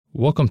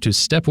Welcome to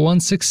Step 1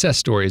 Success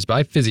Stories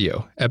by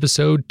Physio,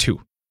 Episode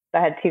 2. I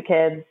had two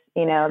kids,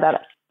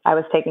 that I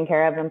was taking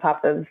care of on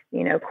top of,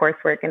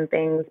 coursework and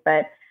things.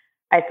 But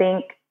I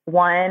think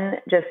one,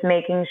 just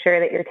making sure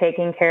that you're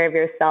taking care of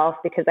yourself,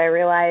 because I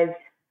realized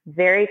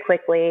very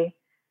quickly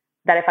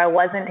that if I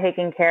wasn't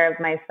taking care of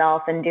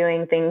myself and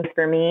doing things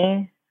for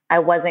me, I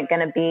wasn't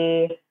going to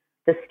be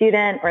the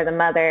student or the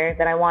mother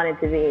that I wanted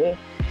to be.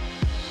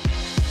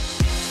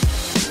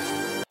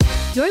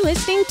 You're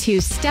listening to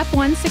Step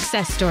 1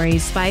 Success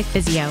Stories by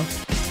Physio,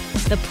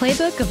 the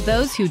playbook of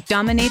those who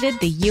dominated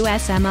the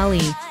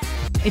USMLE.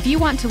 If you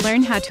want to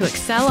learn how to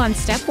excel on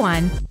Step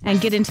 1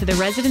 and get into the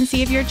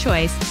residency of your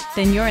choice,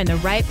 then you're in the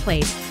right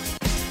place.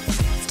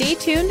 Stay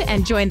tuned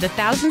and join the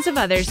thousands of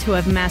others who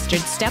have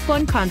mastered Step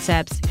 1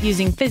 concepts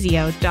using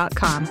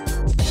Physio.com.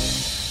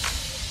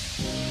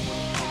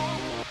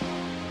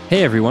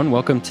 Hey everyone,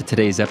 welcome to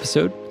today's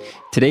episode.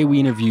 Today we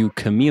interview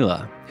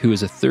Camila, who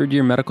is a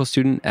third-year medical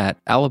student at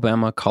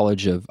Alabama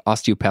College of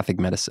Osteopathic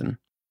Medicine.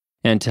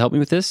 And to help me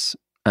with this,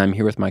 I'm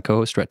here with my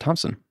co-host, Rhett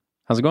Thompson.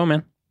 How's it going,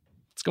 man?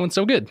 It's going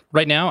so good.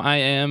 Right now, I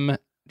am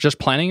just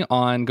planning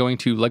on going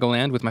to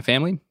Legoland with my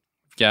family.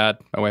 We've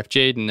got my wife,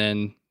 Jade, and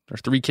then our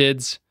 3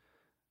 kids,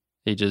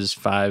 ages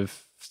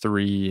 5,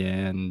 3,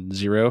 and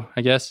 0,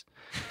 I guess.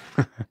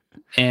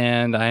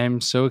 And I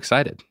am so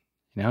excited.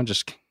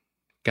 Just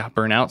got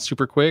burnt out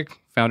super quick,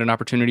 found an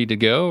opportunity to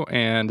go,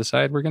 and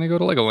decided we're going to go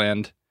to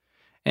Legoland.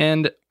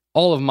 And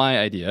all of my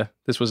idea,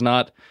 this was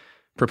not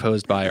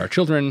proposed by our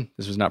children.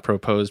 This was not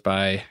proposed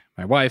by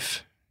my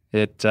wife.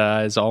 It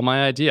is all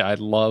my idea. I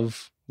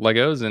love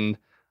Legos, and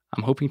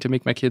I'm hoping to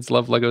make my kids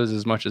love Legos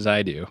as much as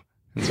I do.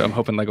 And so I'm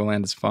hoping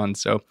Legoland is fun.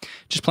 So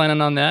just planning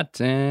on that,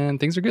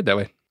 and things are good that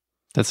way.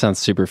 That sounds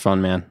super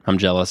fun, man. I'm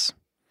jealous.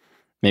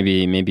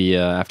 Maybe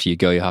after you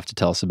go, you'll have to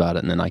tell us about it,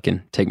 and then I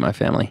can take my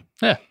family.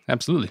 Yeah,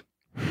 absolutely.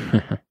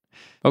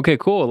 Okay,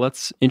 cool.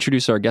 Let's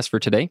introduce our guest for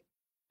today.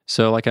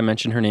 So like I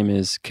mentioned, her name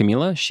is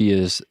Camila. She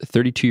is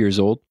 32 years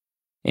old,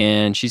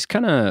 and she's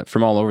kind of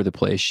from all over the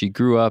place. She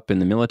grew up in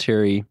the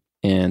military,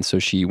 and so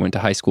she went to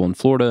high school in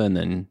Florida, and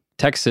then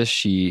Texas.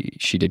 She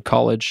did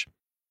college,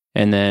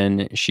 and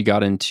then she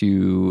got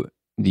into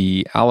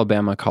the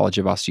Alabama College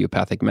of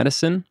Osteopathic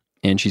Medicine,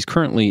 and she's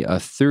currently a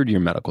third-year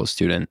medical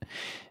student,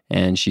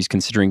 and she's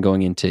considering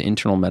going into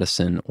internal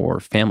medicine or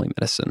family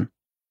medicine.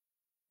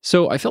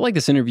 So I felt like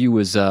this interview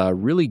was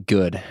really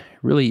good,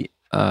 really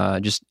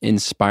just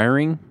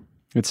inspiring.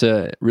 It's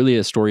really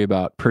a story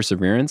about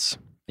perseverance,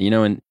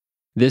 and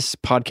this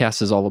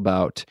podcast is all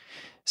about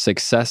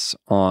success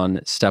on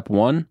step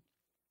 1.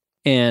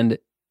 And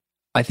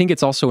I think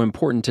it's also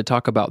important to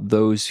talk about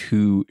those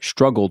who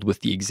struggled with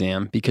the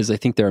exam, because I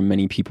think there are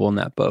many people in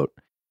that boat.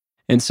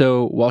 And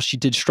so while she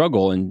did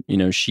struggle and,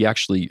 she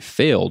actually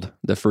failed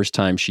the first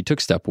time she took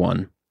step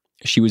 1,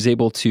 she was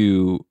able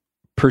to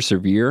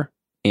persevere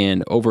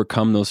and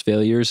overcome those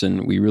failures.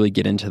 And we really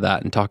get into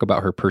that and talk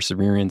about her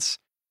perseverance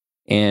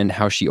and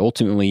how she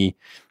ultimately,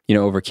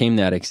 overcame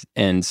that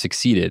and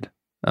succeeded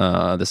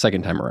the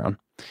second time around.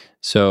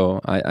 So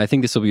I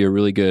think this will be a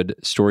really good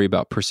story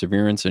about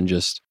perseverance and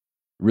just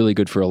really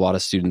good for a lot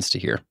of students to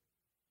hear.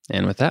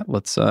 And with that,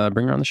 let's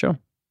bring her on the show.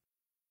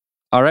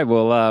 All right.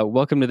 Well,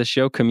 welcome to the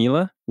show,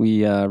 Camila.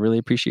 We really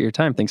appreciate your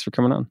time. Thanks for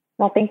coming on.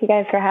 Well, thank you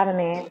guys for having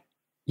me.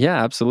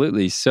 Yeah,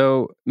 absolutely.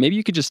 So maybe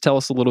you could just tell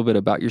us a little bit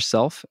about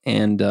yourself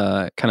and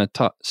kind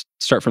of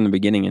start from the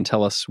beginning and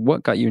tell us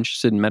what got you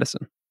interested in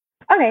medicine.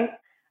 Okay.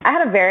 I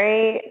had a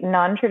very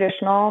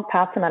non-traditional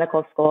path to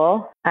medical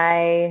school.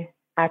 I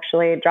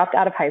actually dropped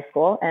out of high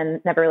school and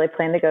never really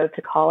planned to go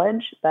to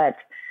college, but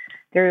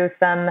through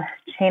some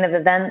chain of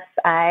events,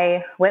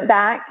 I went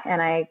back and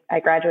I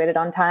graduated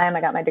on time.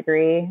 I got my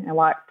degree. I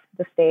walked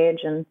the stage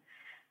and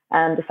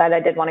decided I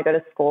did want to go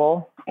to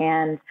school.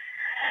 And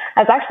I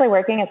was actually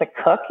working as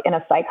a cook in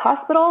a psych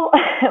hospital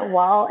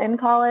while in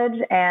college,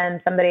 and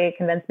somebody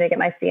convinced me to get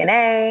my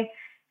CNA.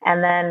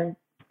 And then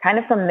kind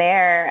of from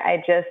there,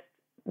 I just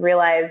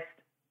realized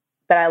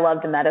that I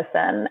loved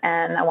medicine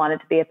and I wanted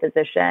to be a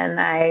physician.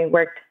 I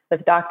worked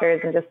with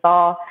doctors and just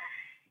saw,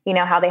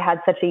 how they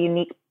had such a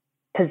unique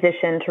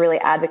position to really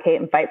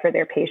advocate and fight for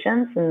their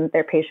patients and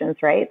their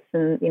patients' rights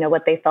and,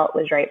 what they felt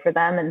was right for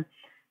them. And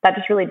that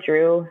just really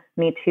drew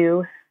me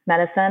to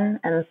medicine.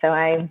 And so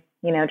I,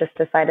 just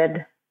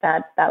decided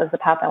that was the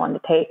path I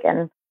wanted to take.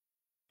 And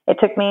it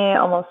took me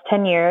almost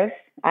 10 years.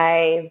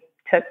 I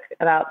took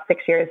about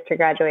 6 years to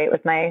graduate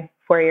with my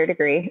 4-year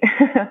degree.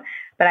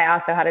 But I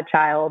also had a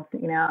child,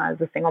 I was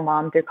a single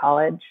mom through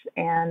college.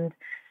 And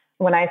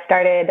when I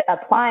started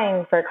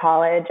applying for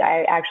college,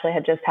 I actually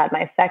had just had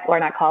my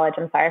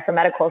for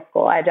medical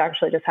school. I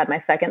actually just had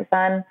my second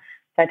son.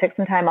 So I took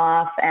some time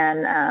off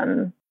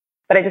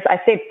but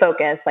I stayed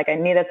focused. Like I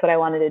knew that's what I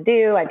wanted to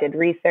do. I did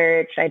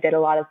research. I did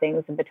a lot of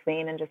things in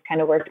between and just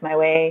kind of worked my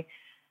way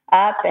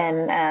up.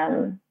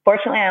 And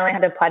fortunately, I only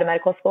had to apply to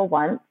medical school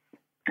once.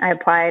 I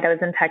was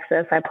in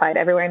Texas. I applied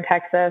everywhere in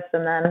Texas,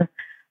 and then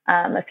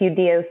a few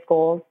DO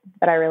schools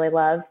that I really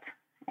loved,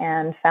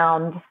 and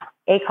found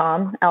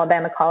ACOM,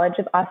 Alabama College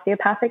of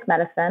Osteopathic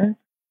Medicine.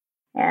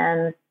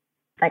 And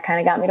that kind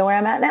of got me to where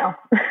I'm at now.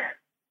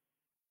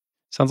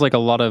 Sounds like a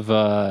lot of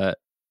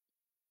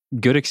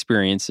good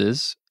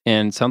experiences,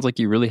 and sounds like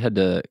you really had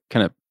to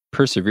kind of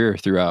persevere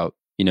throughout,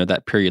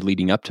 that period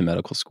leading up to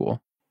medical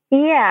school.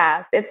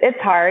 Yeah,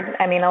 it's hard.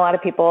 I mean, a lot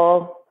of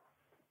people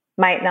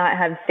might not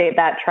have stayed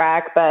that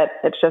track, but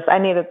it's just, I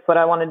knew that's what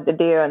I wanted to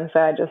do. And so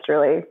I just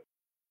really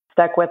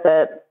stuck with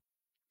it.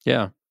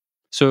 Yeah.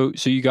 So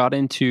you got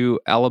into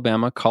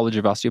Alabama College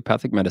of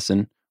Osteopathic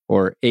Medicine,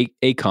 or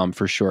ACOM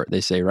for short,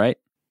 they say, right?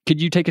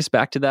 Could you take us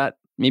back to that?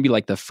 Maybe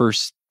like the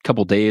first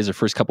couple days or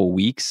first couple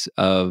weeks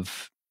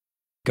of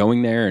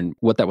going there and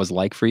what that was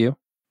like for you?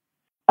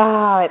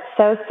 Oh, it's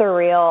so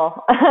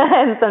surreal.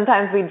 And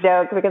sometimes we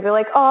joke because we're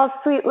like, oh,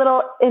 sweet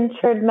little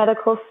intern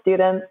medical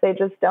students. They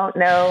just don't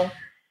know,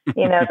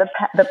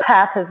 the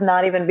path has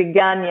not even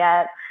begun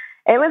yet.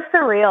 It was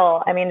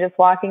surreal. I mean, just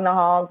walking the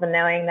halls and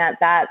knowing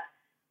that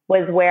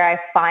was where I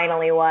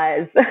finally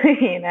was,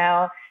 and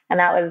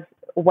that was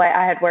what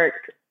I had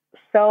worked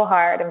so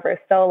hard and for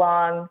so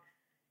long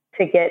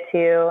to get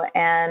to.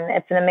 And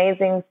it's an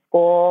amazing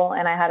school.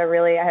 And I had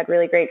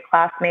really great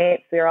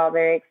classmates. We were all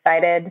very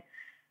excited.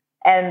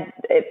 And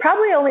it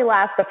probably only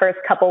lasts the first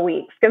couple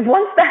weeks, because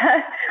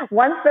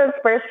once those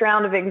first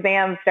round of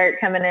exams start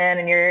coming in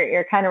and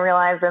you're kind of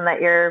realizing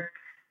that you're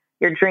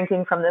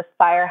drinking from this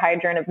fire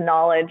hydrant of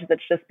knowledge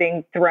that's just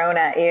being thrown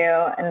at you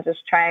and just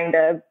trying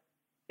to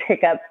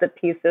pick up the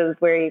pieces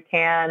where you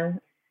can,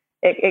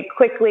 it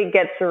quickly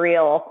gets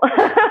real.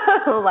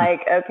 Like,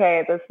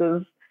 okay, this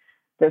is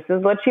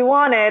what you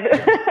wanted.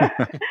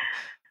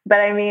 But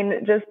I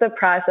mean, just the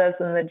process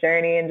and the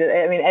journey. And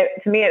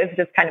to me, it was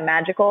just kind of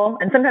magical.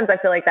 And sometimes I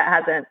feel like that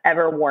hasn't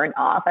ever worn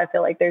off. I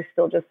feel like there's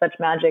still just such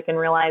magic in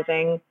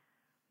realizing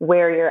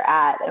where you're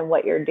at and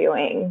what you're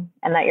doing,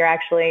 and that you're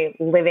actually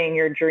living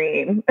your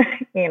dream,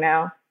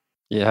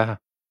 Yeah.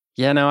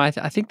 Yeah, no, I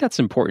think that's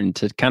important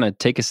to kind of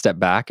take a step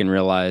back and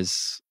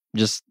realize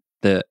just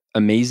the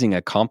amazing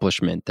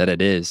accomplishment that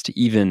it is to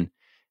even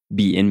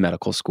be in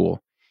medical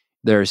school.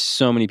 There are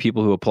so many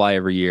people who apply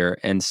every year,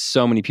 and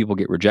so many people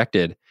get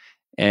rejected.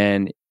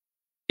 And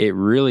it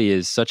really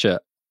is such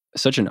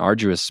an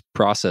arduous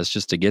process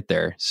just to get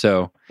there.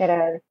 So it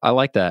is. I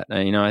like that.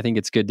 I think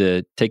it's good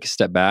to take a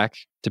step back,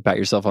 to pat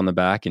yourself on the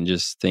back and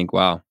just think,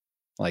 wow,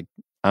 like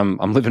I'm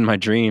living my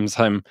dreams.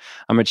 I'm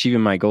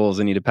achieving my goals.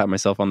 I need to pat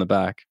myself on the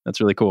back.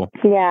 That's really cool.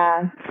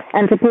 Yeah.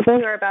 And to people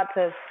who are about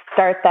to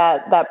start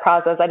that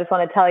process, I just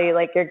want to tell you,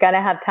 like, you're going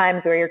to have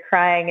times where you're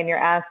crying and you're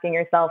asking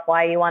yourself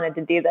why you wanted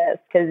to do this,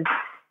 because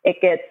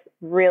it gets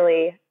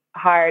really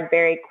hard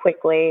very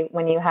quickly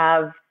when you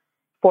have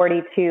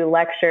 42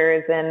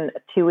 lectures in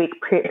a 2-week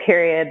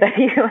period that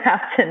you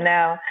have to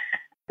know.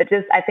 But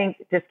I think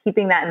just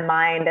keeping that in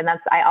mind, and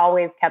I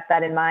always kept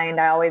that in mind.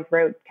 I always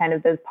wrote kind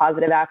of those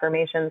positive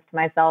affirmations to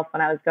myself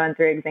when I was going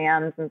through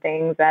exams and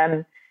things,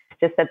 and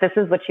just that this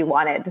is what you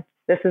wanted.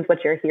 This is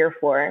what you're here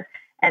for.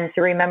 And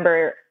to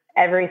remember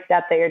every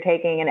step that you're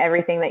taking and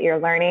everything that you're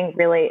learning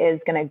really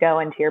is going to go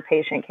into your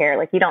patient care.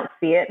 Like, you don't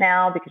see it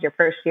now because you're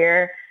first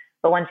year,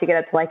 but once you get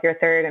up to like your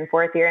third and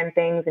fourth year and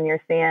things, and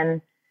you're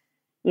seeing,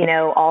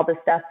 all the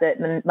stuff that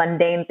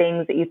mundane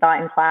things that you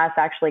thought in class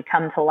actually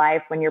come to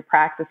life when you're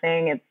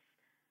practicing, it's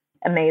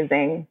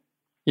amazing.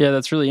 Yeah,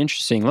 that's really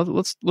interesting.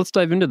 Let's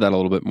dive into that a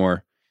little bit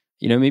more.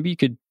 Maybe you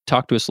could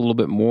talk to us a little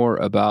bit more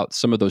about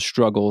some of those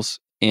struggles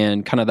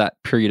and kind of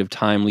that period of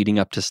time leading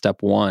up to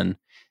step one,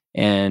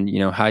 and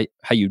how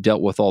you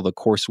dealt with all the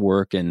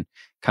coursework and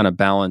kind of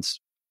balance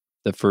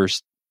the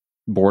first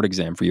board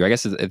exam for you. I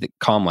guess it's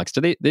COMLEX.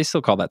 Do they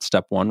still call that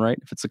step one, right?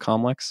 If it's a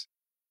COMLEX?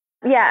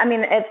 Yeah, I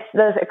mean, it's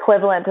the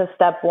equivalent to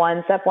step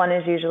one. Step one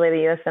is usually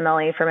the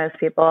USMLE for most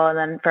people, and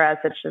then for us,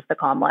 it's just the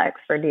COMLEX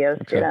for DO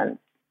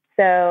students.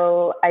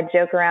 So I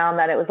joke around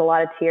that it was a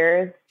lot of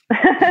tears,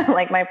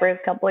 like my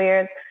first couple of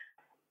years.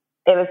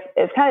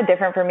 It's kind of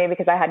different for me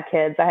because I had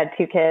kids. I had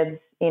 2 kids,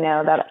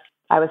 that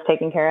I was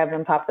taking care of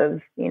on top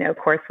of,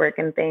 coursework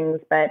and things.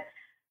 But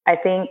I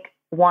think,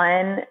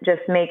 one,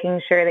 just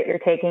making sure that you're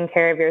taking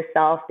care of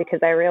yourself,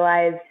 because I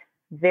realized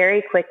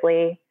very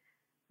quickly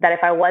that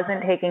if I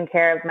wasn't taking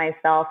care of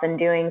myself and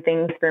doing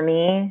things for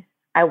me,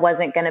 I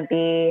wasn't going to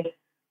be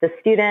the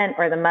student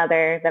or the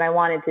mother that I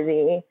wanted to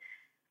be.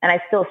 And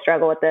I still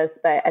struggle with this,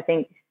 but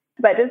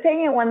just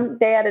taking it one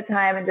day at a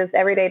time and just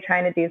every day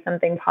trying to do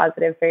something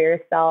positive for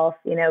yourself,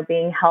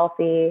 being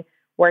healthy,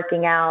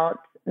 working out,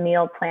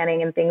 meal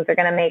planning and things are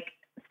going to make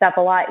stuff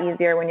a lot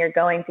easier when you're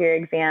going through your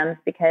exams,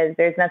 because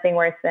there's nothing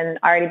worse than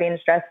already being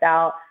stressed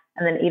out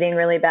and then eating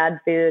really bad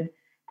food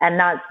and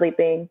not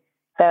sleeping.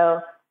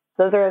 So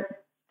those are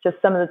just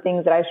some of the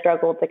things that I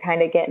struggled to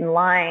kind of get in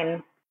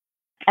line.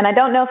 And I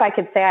don't know if I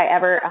could say I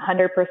ever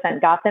 100%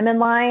 got them in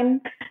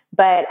line,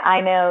 but I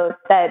know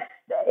that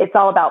it's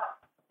all about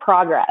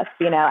progress.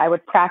 I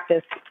would try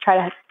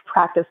to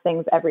practice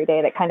things every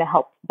day that kind of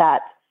helped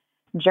that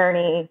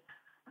journey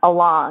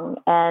along.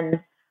 And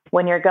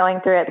when you're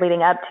going through it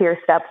leading up to your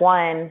step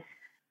one,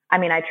 I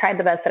mean, I tried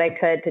the best that I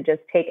could to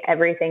just take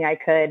everything I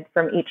could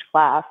from each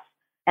class.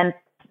 And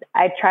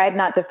I tried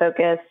not to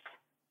focus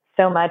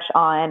so much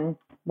on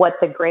what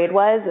the grade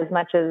was as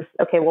much as,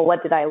 okay, well,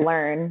 what did I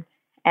learn?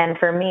 And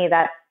for me,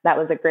 that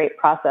was a great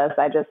process.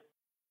 I just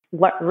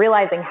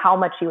realizing how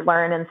much you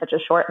learn in such a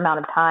short amount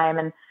of time,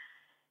 and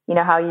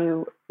how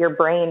your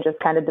brain just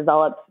kind of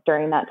develops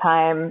during that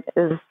time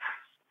is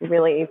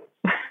really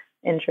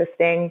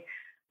interesting.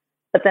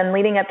 But then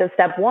leading up to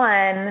step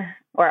 1,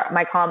 or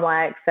my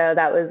COMLEX, so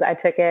I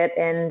took it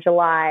in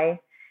July,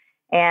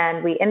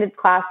 and we ended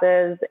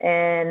classes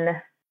in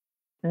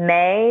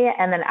May,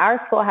 and then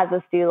our school has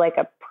us do like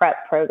a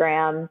prep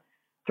program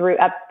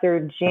up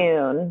through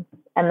June,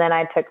 and then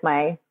I took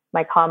my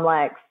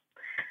COMLEX.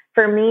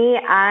 For me,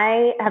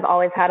 I have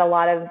always had a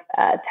lot of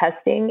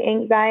testing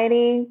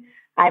anxiety.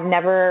 I've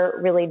never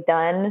really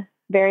done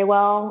very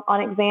well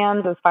on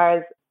exams as far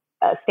as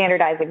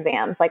standardized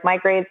exams. Like my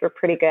grades were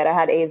pretty good. I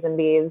had A's and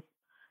B's,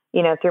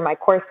 through my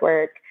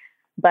coursework,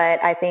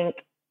 but I think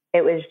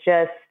it was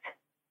just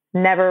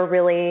never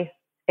really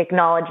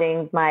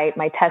acknowledging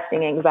my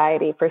testing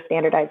anxiety for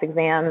standardized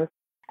exams.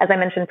 As I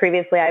mentioned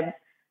previously, I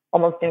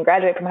almost didn't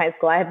graduate from high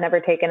school. I had never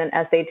taken an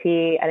SAT.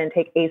 I didn't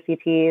take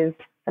ACTs.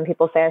 Some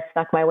people say I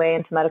snuck my way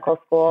into medical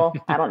school.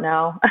 I don't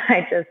know.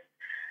 I just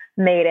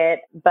made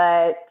it.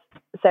 But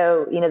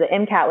so, the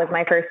MCAT was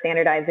my first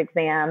standardized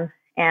exam,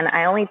 and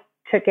I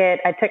took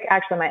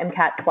actually my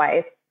MCAT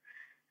twice.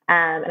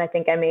 And I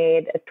think I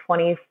made a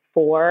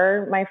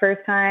 24 my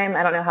first time.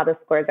 I don't know how the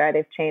scores are.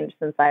 They've changed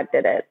since I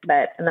did it.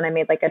 And then I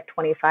made like a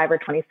 25 or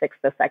 26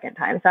 the second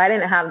time. So I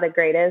didn't have the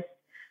greatest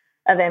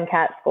of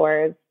MCAT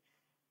scores.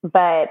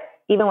 But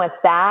even with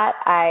that,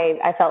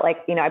 I felt like,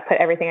 I put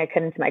everything I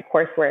could into my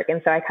coursework.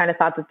 And so I kind of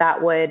thought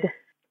that would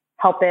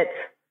help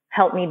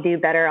me do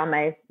better on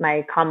my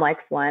COMLEX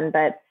one.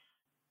 But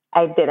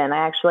I didn't.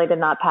 I actually did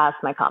not pass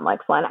my COMLEX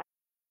one.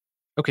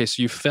 Okay,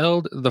 so you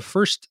failed the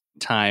first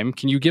time.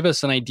 Can you give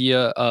us an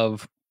idea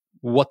of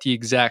what the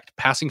exact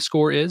passing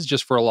score is,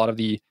 just for a lot of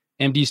the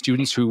MD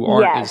students who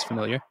aren't as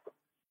familiar?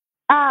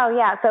 Oh,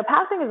 yeah. So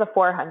passing is a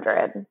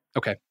 400.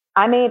 Okay.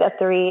 I made a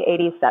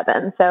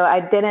 387. So I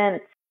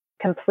didn't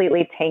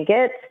completely tank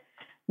it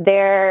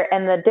there.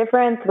 And the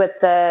difference with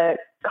the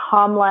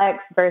COMLEX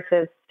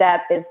versus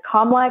STEP is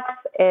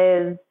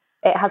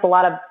it has a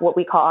lot of what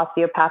we call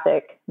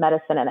osteopathic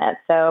medicine in it.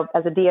 So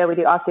as a DO, we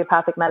do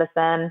osteopathic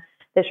medicine.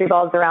 This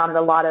revolves around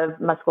a lot of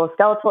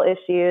musculoskeletal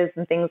issues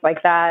and things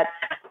like that.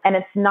 And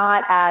it's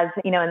not as,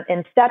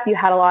 in STEP, you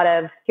had a lot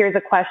of, here's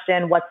a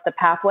question, what's the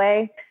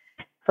pathway?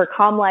 For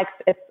COMLEX,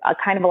 it's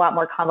kind of a lot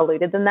more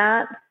convoluted than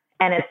that.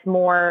 And it's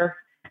more,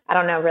 I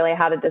don't know really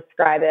how to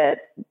describe it,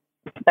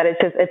 but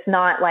it's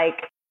not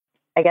like,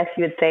 I guess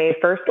you would say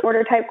first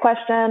order type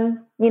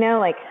question,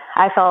 like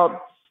I felt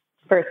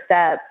for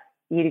STEP,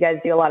 you guys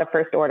do a lot of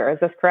first order. Is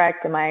this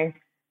correct? Am I?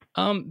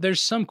 There's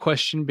some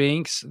question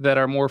banks that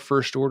are more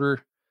first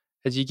order.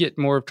 As you get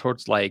more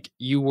towards like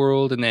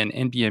UWorld and then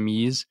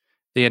NBMEs,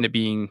 they end up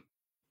being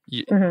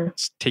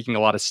taking a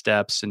lot of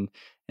steps and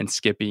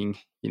skipping.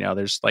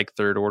 There's like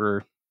third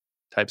order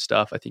type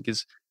stuff, I think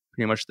is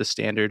pretty much the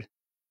standard.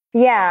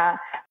 Yeah,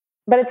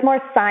 but it's more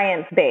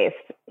science based.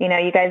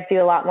 You guys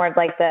do a lot more of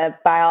like the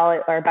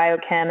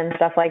biochem and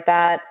stuff like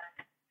that.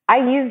 I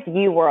used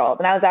UWorld,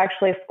 and I was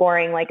actually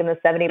scoring like in the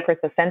 70th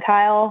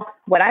percentile.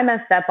 What I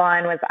messed up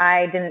on was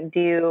I didn't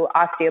do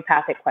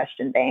osteopathic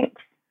question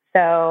banks.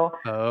 So,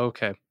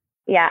 okay.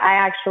 Yeah, I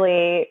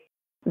actually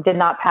did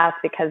not pass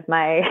because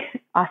my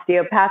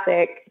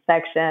osteopathic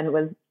section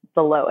was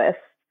the lowest.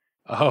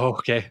 Oh,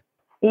 okay.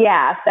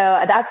 Yeah,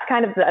 so that's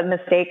kind of a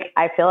mistake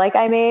I feel like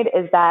I made,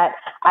 is that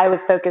I was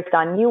focused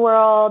on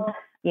UWorld.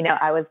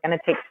 I was going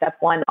to take step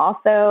 1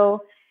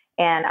 also.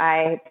 And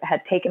I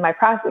had taken my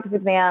practice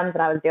exams,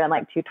 and I was doing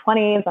like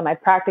 220s on my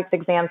practice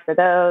exams for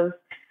those.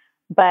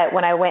 But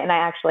when I went and I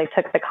actually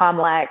took the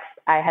COMLEX,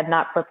 I had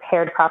not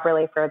prepared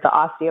properly for the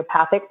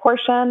osteopathic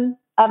portion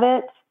of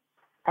it.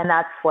 And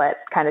that's what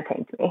kind of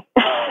tanked me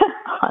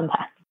on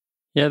that.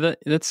 Yeah,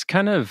 that's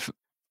kind of,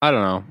 I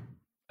don't know.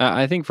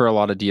 I think for a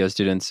lot of DO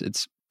students,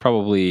 it's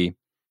probably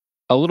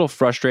a little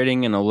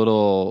frustrating and a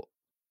little,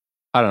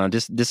 I don't know,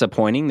 just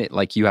disappointing that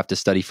like you have to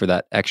study for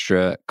that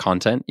extra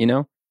content,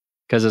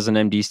 Because as an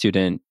MD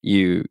student,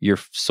 you're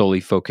solely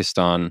focused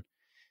on,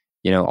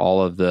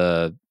 all of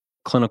the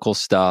clinical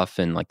stuff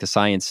and like the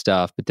science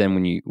stuff. But then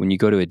when you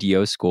go to a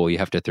DO school, you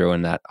have to throw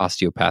in that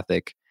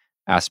osteopathic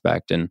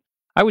aspect. And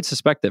I would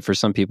suspect that for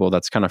some people,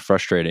 that's kind of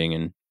frustrating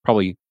and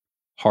probably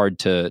hard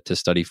to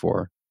study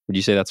for. Would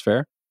you say that's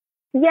fair?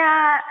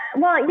 Yeah,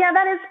 well, yeah,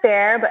 that is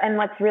fair. And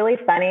what's really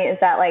funny is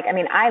that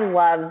I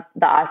love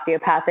the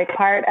osteopathic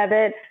part of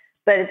it,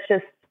 but it's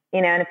just,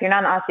 and if you're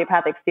not an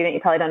osteopathic student, you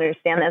probably don't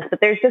understand this, but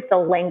there's just a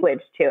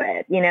language to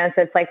it,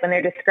 so it's like when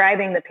they're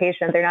describing the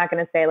patient, they're not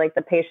going to say like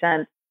the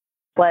patient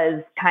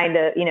was kind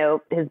of,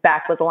 his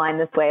back was aligned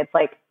this way. It's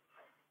like,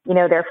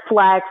 they're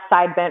flexed,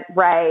 side bent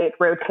right,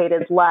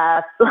 rotated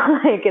left,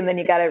 and then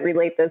you got to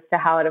relate this to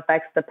how it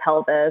affects the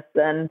pelvis.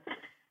 And,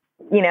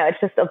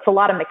 it's a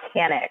lot of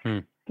mechanics,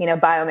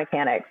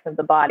 biomechanics of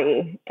the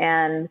body.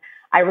 And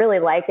I really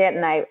like it.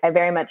 And I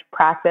very much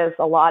practice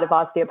a lot of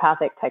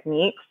osteopathic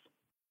techniques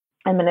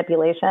and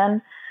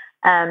manipulation.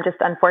 Just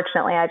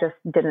unfortunately, I just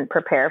didn't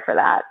prepare for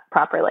that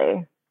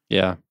properly.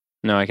 Yeah.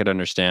 No, I could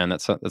understand.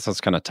 That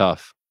sounds kind of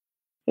tough.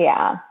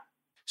 Yeah.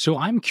 So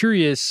I'm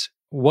curious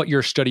what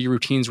your study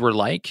routines were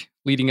like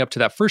leading up to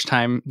that first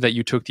time that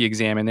you took the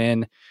exam, and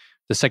then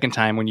the second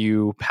time when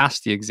you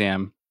passed the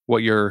exam,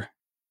 what your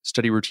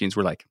study routines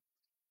were like.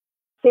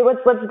 See,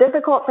 what's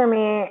difficult for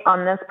me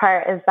on this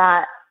part is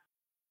that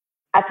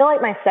I feel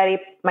like my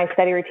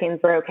study routines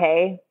were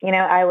okay. You know,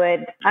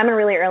 I'm a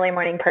really early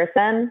morning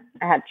person.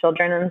 I had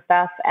children and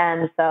stuff.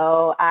 And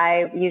so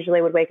I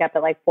usually would wake up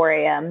at like 4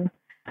 a.m.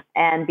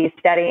 and be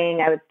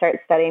studying. I would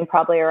start studying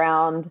probably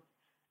around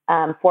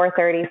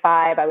 4:35.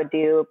 I would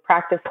do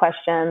practice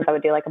questions. I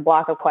would do like a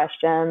block of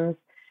questions.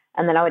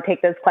 And then I would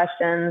take those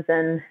questions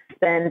and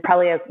spend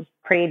probably a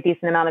pretty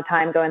decent amount of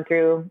time going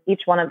through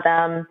each one of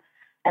them.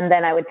 And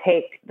then I would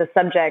take the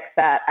subjects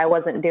that I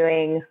wasn't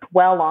doing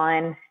well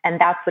on,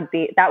 and that would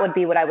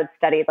be what I would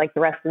study like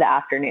the rest of the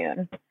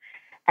afternoon.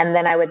 And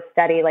then I would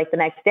study like the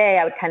next day.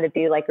 I would kind of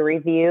do like a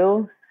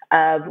review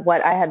of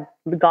what I had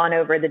gone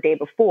over the day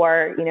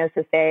before, you know,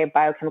 so say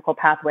biochemical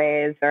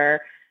pathways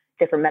or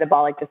different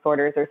metabolic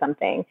disorders or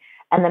something.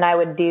 And then I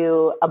would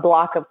do a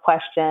block of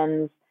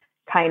questions,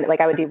 kind of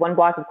like I would do one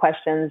block of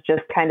questions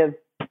just kind of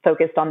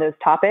focused on those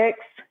topics.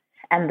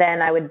 And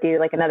then I would do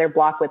like another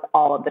block with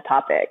all of the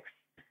topics.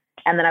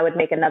 And then I would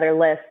make another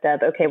list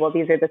of, okay, well,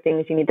 these are the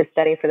things you need to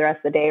study for the rest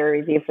of the day or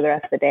review for the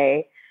rest of the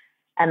day.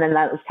 And then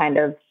that was kind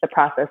of the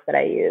process that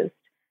I used.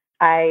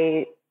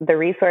 The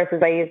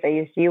resources I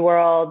used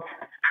UWorld.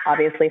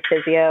 Obviously,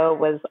 physio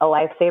was a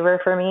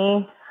lifesaver for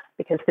me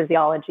because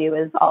physiology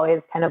was always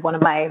kind of one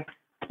of my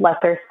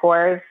lesser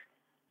scores.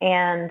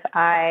 And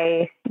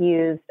I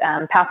used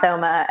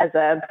Pathoma as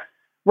a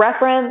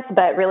reference,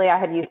 but really I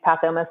had used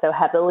Pathoma so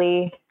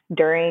heavily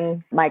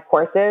during my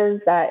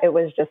courses that it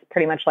was just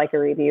pretty much like a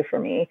review for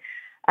me.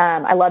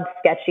 I loved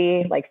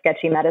Sketchy, like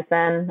Sketchy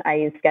Medicine. I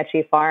used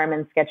Sketchy Pharm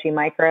and Sketchy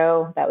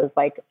Micro. That was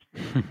like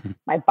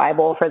my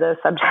Bible for those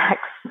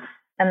subjects.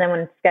 And then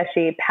when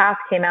Sketchy Path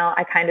came out,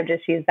 I kind of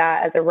just used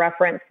that as a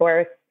reference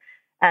source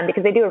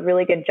because they do a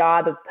really good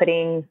job of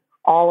putting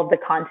all of the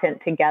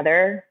content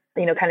together,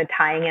 you know, kind of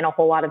tying in a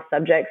whole lot of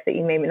subjects that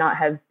you maybe not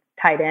have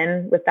tied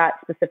in with that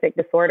specific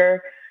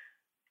disorder,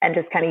 and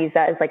just kind of use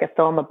that as like a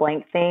fill in the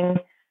blank thing.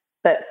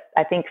 But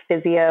I think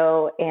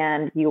physio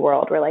and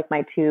UWorld were like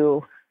my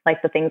two,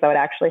 like the things I would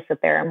actually sit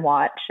there and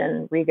watch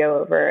and re-go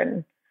over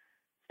and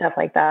stuff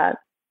like that.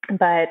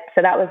 But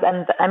so that was,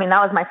 and I mean, that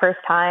was my first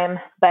time,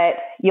 but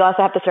you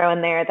also have to throw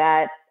in there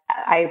that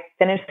I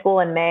finished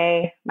school in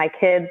May, my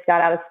kids got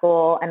out of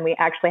school, and we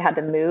actually had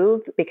to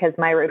move because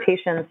my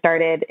rotation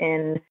started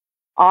in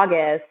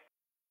August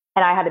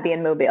and I had to be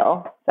in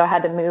Mobile. So I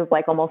had to move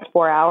like almost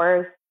 4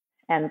 hours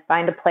and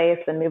find a place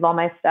and move all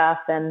my stuff.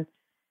 And,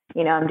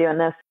 you know, I'm doing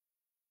this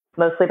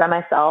mostly by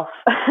myself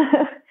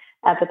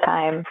at the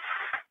time.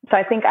 So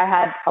I think I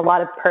had a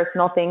lot of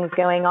personal things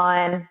going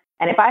on.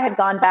 And if I had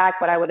gone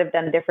back, what I would have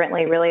done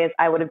differently really is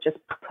I would have just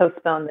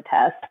postponed the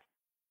test,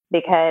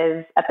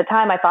 because at the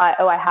time I thought,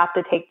 oh, I have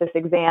to take this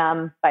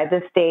exam by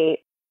this date.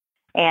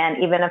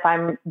 And even if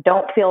I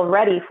don't feel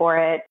ready for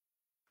it,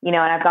 you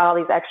know, and I've got all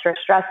these extra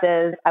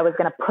stresses, I was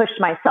going to push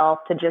myself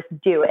to just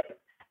do it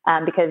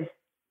because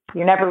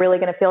you're never really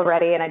going to feel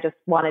ready. And I just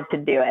wanted to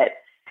do it.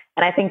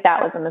 And I think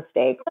that was a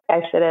mistake.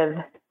 I should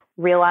have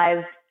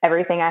realized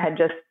everything I had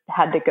just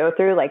had to go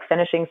through, like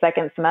finishing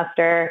second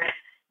semester,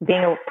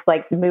 being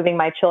like moving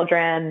my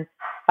children,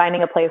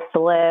 finding a place to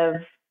live,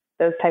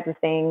 those types of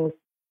things.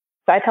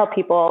 So I tell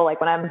people, like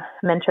when I'm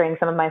mentoring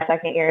some of my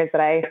second years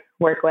that I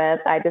work with,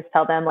 I just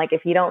tell them, like,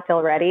 if you don't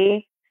feel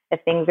ready, if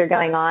things are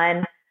going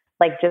on,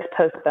 like just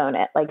postpone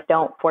it. Like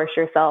don't force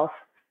yourself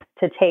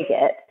to take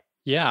it.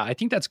 Yeah, I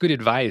think that's good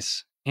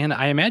advice. And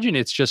I imagine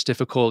it's just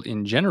difficult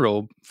in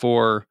general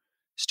for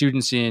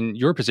students in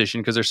your position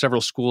because there's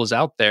several schools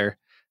out there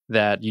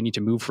that you need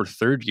to move for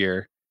third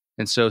year.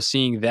 And so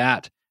seeing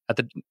that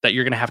that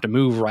you're going to have to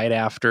move right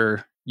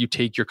after you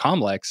take your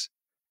COMLEX,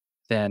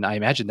 then I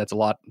imagine that's a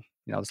lot,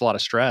 you know, it's a lot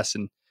of stress.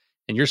 And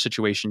in your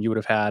situation, you would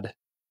have had,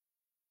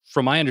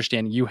 from my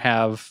understanding, you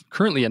have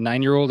currently a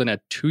 9-year-old and a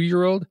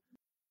 2-year-old.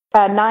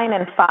 9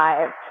 and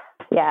 5.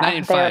 Yeah. 9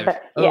 and 5.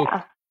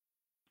 Yeah.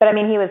 But I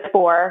mean, he was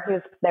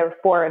 4. They were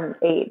 4 and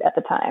 8 at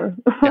the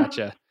time.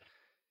 Gotcha.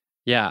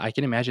 Yeah, I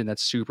can imagine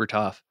that's super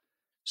tough.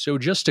 So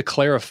just to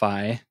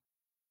clarify,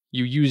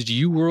 you used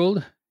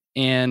UWorld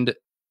and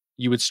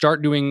you would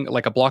start doing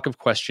like a block of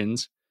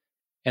questions,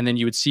 and then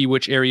you would see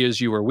which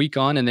areas you were weak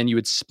on, and then you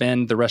would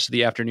spend the rest of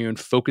the afternoon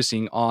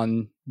focusing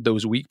on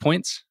those weak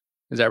points.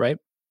 Is that right?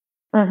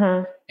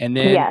 Mm-hmm. And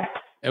then, yes.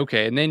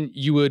 Okay. And then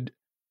you would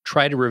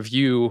try to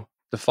review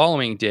the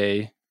following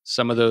day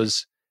some of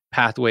those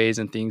pathways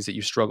and things that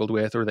you struggled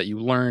with or that you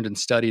learned and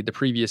studied the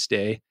previous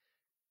day.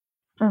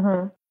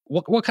 Mm-hmm.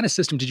 What kind of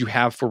system did you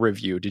have for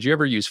review? Did you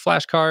ever use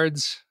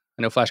flashcards?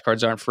 I know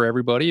flashcards aren't for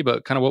everybody,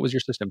 but kind of what was your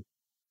system?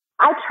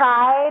 I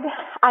tried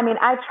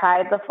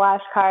the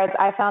flashcards.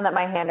 I found that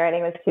my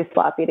handwriting was too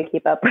sloppy to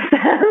keep up with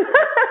them.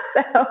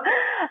 So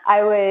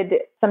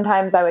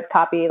sometimes I would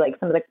copy like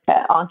some of the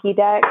Anki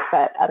decks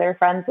that other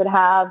friends would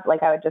have.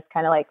 Like I would just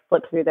kind of like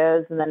flip through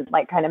those and then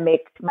like kind of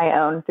make my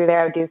own through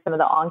there. I would do some of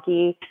the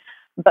Anki.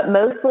 But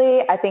mostly,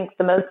 I think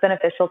the most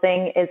beneficial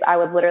thing is I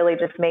would literally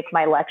just make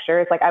my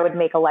lectures. Like I would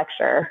make a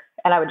lecture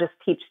and I would just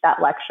teach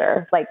that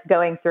lecture, like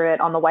going through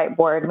it on the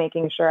whiteboard,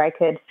 making sure I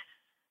could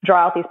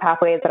draw out these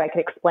pathways, that I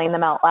could explain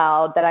them out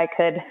loud, that I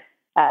could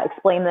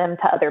explain them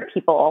to other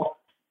people.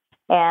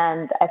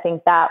 And I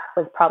think that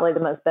was probably the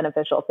most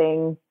beneficial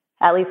thing,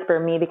 at least for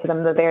me, because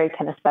I'm a very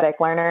kinesthetic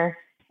learner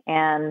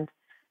and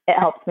it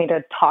helps me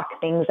to talk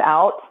things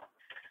out.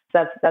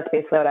 So that's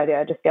basically what I do.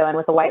 I just go in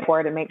with a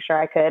whiteboard and make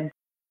sure I could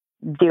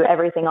do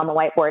everything on the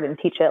whiteboard and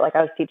teach it like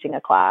I was teaching a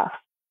class.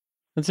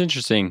 That's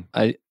interesting.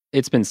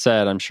 It's been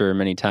said, I'm sure,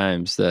 many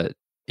times that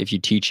if you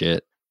teach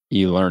it,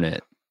 you learn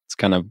it. It's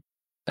kind of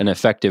an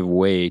effective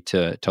way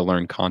to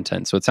learn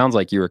content. So it sounds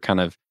like you were kind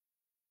of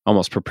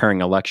almost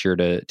preparing a lecture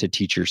to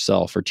teach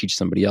yourself or teach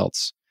somebody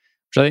else,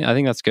 which I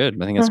think that's good.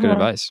 I think that's good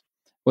advice.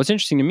 What's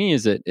interesting to me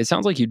is that it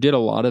sounds like you did a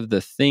lot of the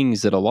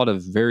things that a lot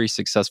of very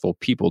successful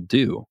people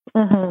do.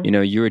 You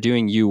know, you were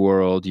doing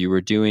UWorld, you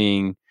were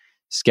doing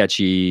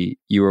Sketchy,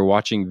 you were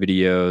watching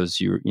videos,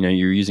 you're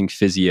using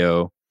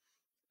Physio,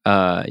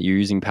 you're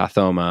using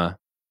Pathoma.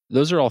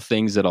 Those are all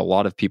things that a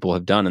lot of people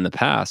have done in the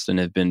past and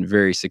have been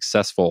very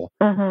successful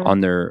on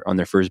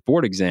their first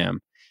board exam.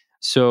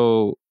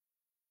 So,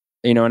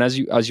 you know, and as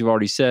you've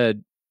already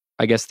said,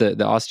 I guess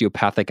the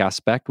osteopathic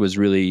aspect was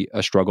really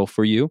a struggle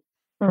for you.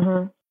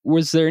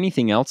 Was there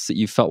anything else that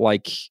you felt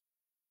like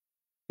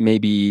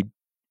maybe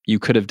you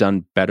could have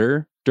done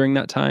better during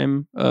that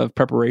time of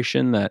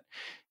preparation that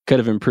could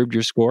have improved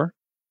your score?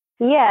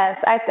 Yes,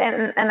 I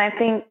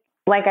think,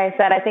 like I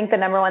said, I think the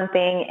number one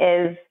thing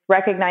is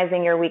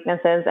recognizing your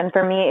weaknesses. And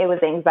for me, it was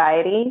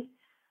anxiety.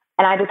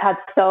 And I just had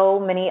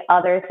so many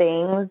other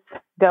things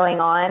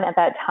going on at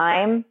that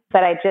time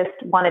that I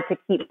just wanted to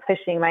keep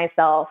pushing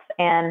myself.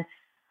 And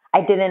I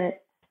didn't,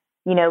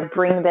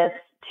 bring this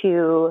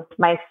to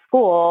my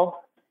school,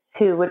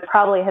 who would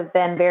probably have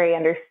been very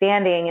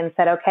understanding and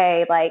said,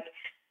 okay, like,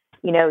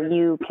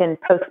 you can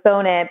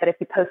postpone it, but if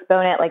you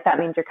postpone it, like that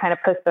means you're kind of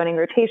postponing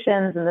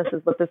rotations, and this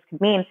is what this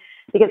could mean.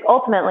 Because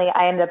ultimately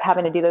I ended up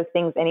having to do those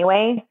things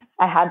anyway.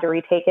 I had to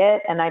retake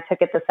it, and I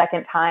took it the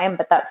second time,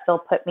 but that still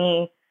put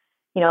me,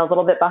 a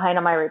little bit behind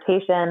on my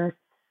rotations.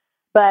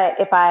 But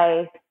if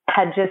I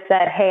had just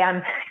said, hey,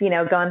 I'm,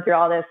 going through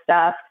all this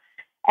stuff,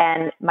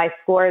 and my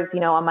scores,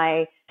 on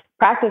my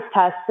practice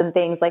tests and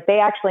things, like they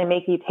actually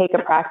make you take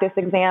a practice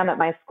exam at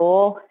my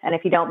school. And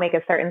if you don't make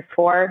a certain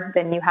score,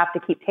 then you have to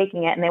keep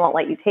taking it, and they won't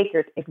let you take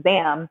your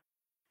exam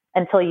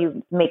until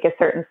you make a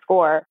certain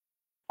score.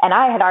 And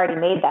I had already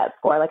made that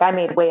score. Like I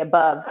made way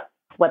above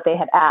what they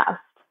had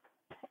asked.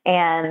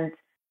 And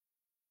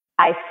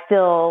I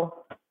still,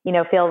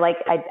 feel like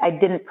I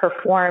didn't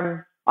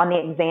perform on the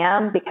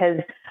exam because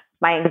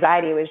my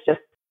anxiety was just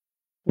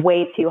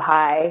way too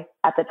high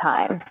at the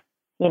time,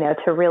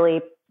 to really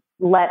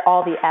let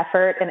all the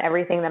effort and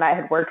everything that I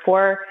had worked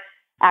for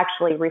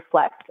actually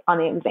reflect on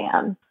the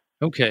exam.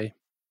 Okay.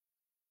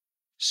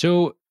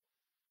 So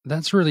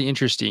that's really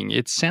interesting.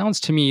 It sounds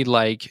to me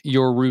like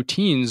your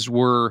routines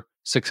were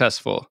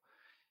successful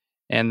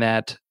and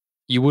that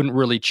you wouldn't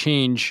really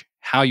change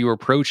how you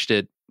approached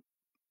it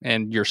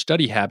and your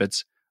study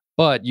habits,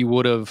 but you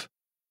would have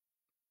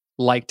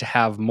liked to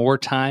have more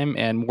time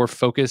and more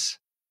focus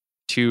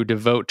to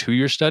devote to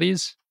your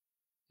studies.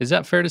 Is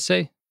that fair to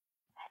say?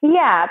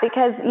 Yeah,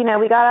 because,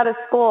 we got out of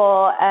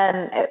school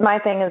and my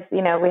thing is, we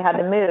had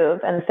to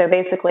move. And so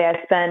basically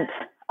I spent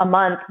a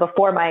month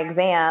before my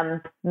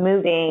exam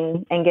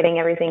moving and getting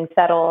everything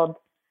settled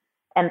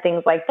and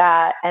things like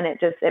that. And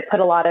it put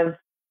a lot of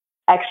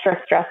extra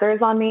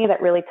stressors on me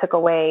that really took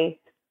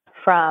away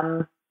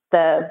from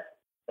the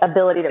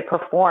ability to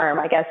perform.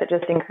 I guess it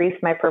just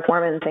increased my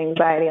performance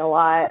anxiety a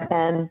lot.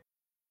 And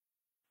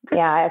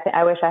yeah,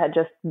 I wish I had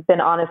just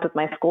been honest with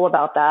my school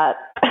about that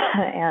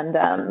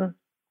and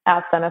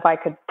asked them if I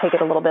could take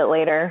it a little bit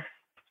later.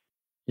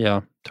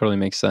 Yeah, totally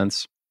makes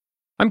sense.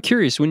 I'm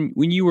curious, when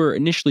you were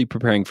initially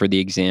preparing for the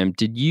exam,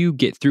 did you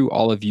get through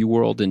all of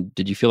UWorld, and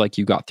did you feel like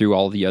you got through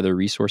all the other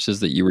resources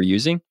that you were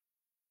using?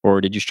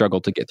 Or did you struggle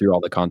to get through all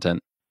the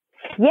content?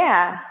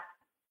 Yeah.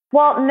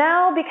 Well,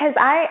 no, because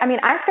I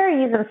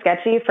started using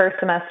Sketchy first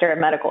semester of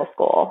medical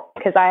school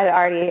because I had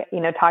already,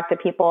 talked to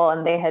people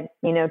and they had,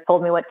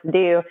 told me what to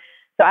do.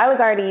 So I was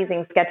already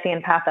using Sketchy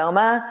and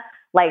Pathoma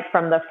like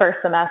from the first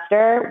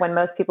semester when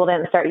most people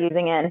didn't start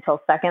using it until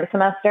second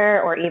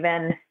semester or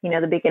even,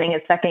 the beginning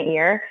of second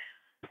year.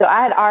 So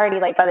I had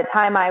already, like, by the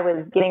time I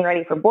was getting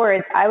ready for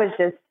boards, I was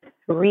just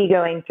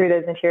re-going through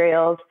those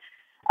materials.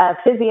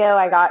 Physio,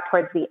 I got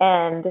towards the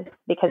end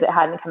because it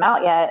hadn't come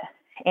out yet.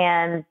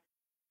 And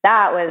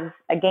that was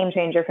a game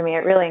changer for me. It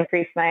really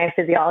increased my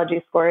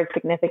physiology scores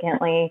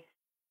significantly.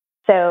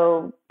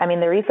 So,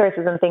 the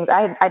resources and things,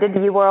 I did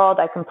UWorld.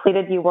 I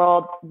completed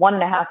UWorld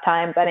 1.5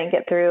 times. I didn't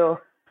get through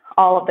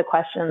all of the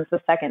questions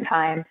the second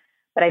time,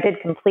 but I did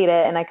complete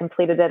it, and I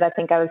completed it. I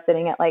think I was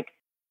sitting at like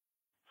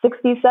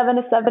 67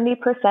 to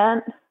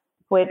 70%,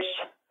 which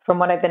from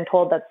what I've been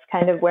told, that's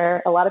kind of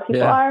where a lot of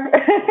people are.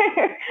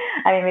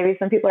 I mean, maybe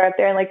some people are up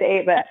there in like the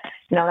 8, but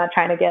I'm not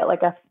trying to get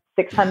like a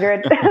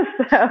 600.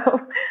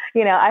 So,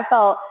 I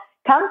felt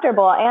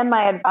comfortable, and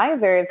my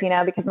advisors,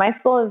 because my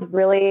school is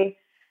really,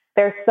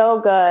 they're so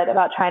good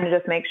about trying to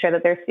just make sure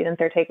that their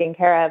students are taken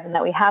care of and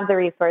that we have the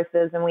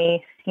resources and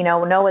we,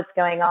 know what's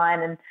going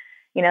on. And,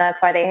 that's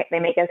why they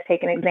make us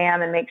take an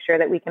exam and make sure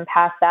that we can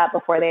pass that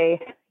before they,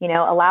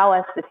 allow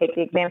us to take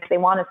the exam, because they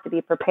want us to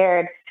be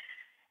prepared.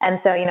 And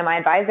so, my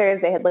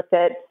advisors, they had looked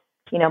at,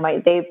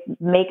 they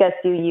make us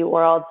do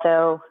UWorld.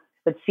 So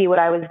would see what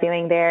I was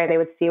doing there. They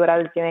would see what I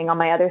was doing on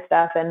my other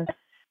stuff, and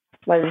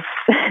was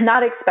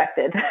not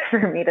expected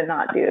for me to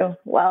not do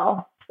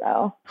well.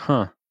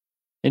 So,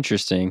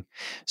 Interesting.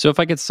 So if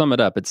I could sum it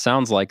up, it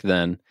sounds like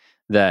then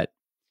that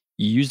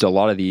you used a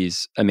lot of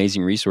these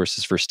amazing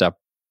resources for step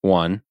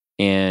 1,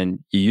 and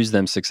you used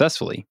them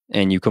successfully,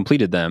 and you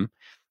completed them,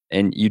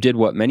 and you did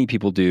what many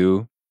people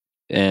do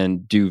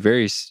and do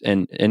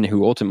and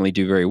who ultimately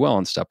do very well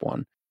in step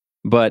 1.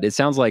 But it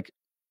sounds like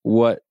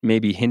what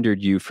maybe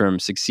hindered you from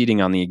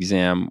succeeding on the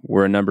exam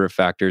were a number of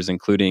factors,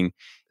 including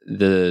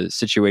the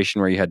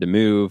situation where you had to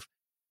move,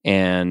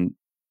 and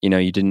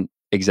you didn't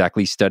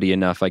exactly study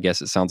enough, I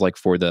guess it sounds like,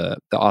 for the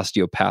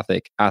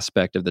osteopathic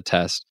aspect of the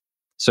test.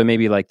 So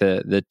maybe like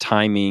the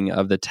timing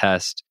of the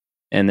test,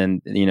 and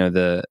then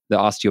the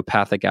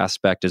osteopathic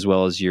aspect, as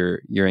well as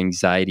your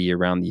anxiety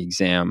around the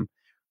exam,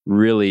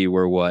 really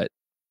were what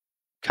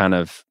kind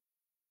of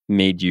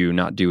made you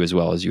not do as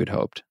well as you had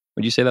hoped.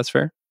 Would you say that's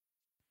fair?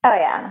 Oh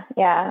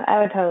yeah, I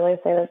would totally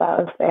say that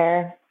was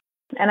fair.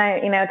 And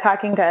I,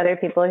 talking to other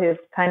people who've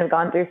kind of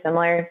gone through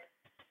similar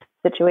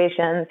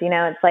situations,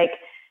 it's like,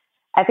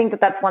 I think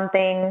that that's one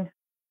thing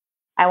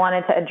I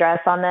wanted to address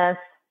on this,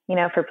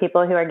 for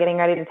people who are getting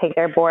ready to take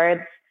their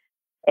boards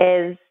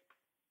is,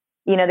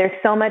 there's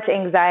so much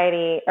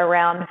anxiety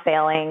around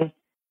failing.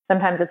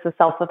 Sometimes it's a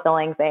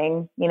self-fulfilling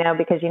thing,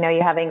 because,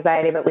 you have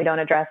anxiety, but we don't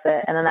address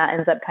it. And then that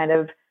ends up kind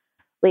of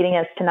leading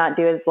us to not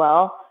do as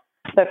well.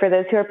 But for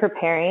those who are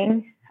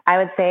preparing, I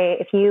would say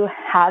if you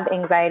have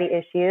anxiety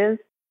issues,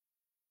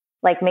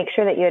 like make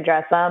sure that you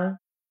address them.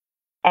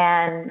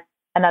 And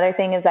another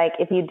thing is, like,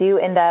 if you do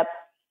end up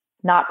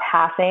not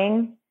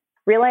passing,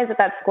 realize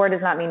that score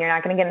does not mean you're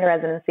not going to get into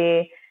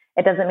residency.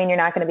 It doesn't mean you're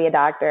not going to be a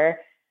doctor.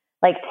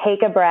 Like,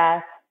 take a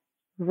breath,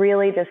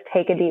 really just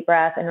take a deep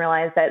breath and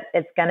realize that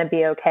it's going to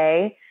be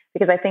okay.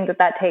 Because I think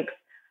that takes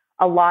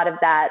a lot of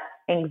that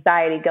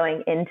anxiety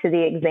going into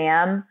the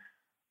exam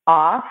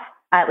off.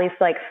 At least,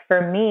 like,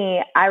 for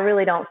me, I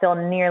really don't feel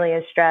nearly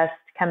as stressed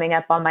coming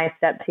up on my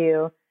step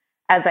 2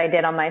 as I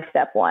did on my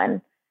step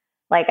 1.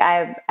 Like,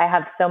 I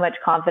have so much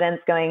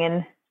confidence going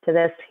into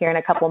this here in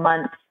a couple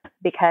months,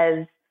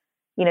 because,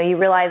 you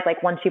realize,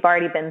 like, once you've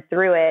already been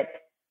through it,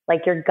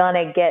 like, you're going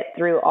to get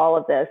through all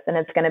of this and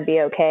it's going to be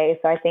okay.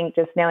 So I think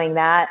just knowing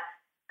that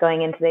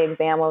going into the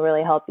exam will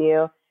really help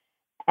you,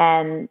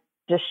 and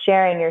just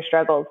sharing your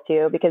struggles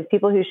too, because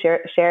people who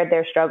shared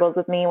their struggles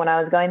with me when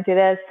I was going through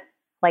this,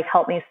 like,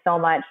 helped me so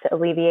much to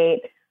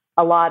alleviate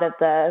a lot of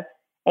the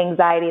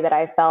anxiety that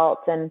I felt,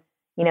 and,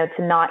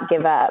 to not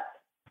give up.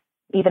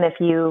 Even if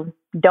you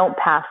don't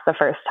pass the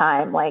first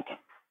time, like,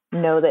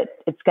 know that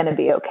it's going to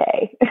be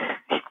okay.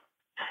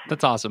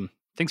 That's awesome.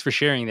 Thanks for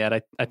sharing that.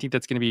 I think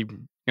that's going to be,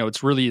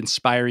 it's really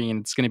inspiring,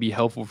 and it's going to be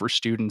helpful for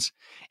students.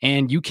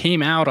 And you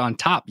came out on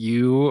top.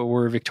 You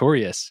were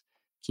victorious.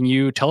 Can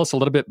you tell us a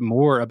little bit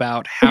more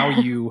about how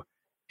you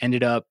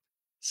ended up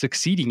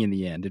succeeding in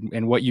the end,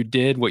 and what you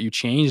did, what you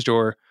changed,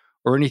 or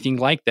anything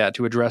like that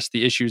to address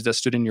the issues that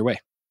stood in your way?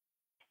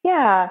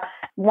 Yeah.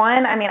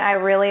 One, I mean, I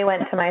really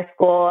went to my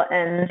school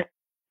and,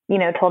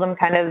 told them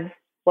kind of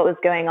what was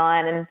going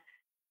on,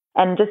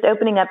 and just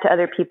opening up to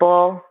other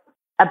people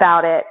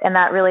about it. And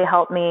that really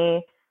helped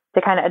me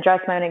to kind of address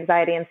my own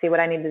anxiety and see what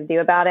I needed to do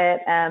about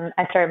it.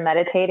 I started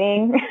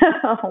meditating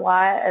a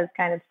lot, as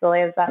kind of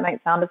silly as that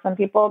might sound to some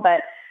people,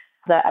 but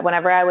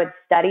whenever I would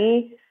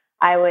study,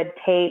 I would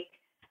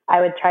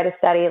try to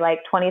study like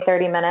 20,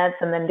 30 minutes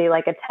and then do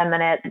like a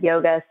 10-minute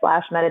yoga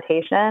 /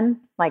 meditation.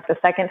 Like, the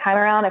second time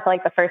around, I feel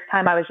like the first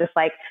time I was just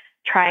like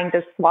trying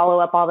to swallow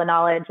up all the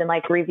knowledge and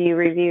like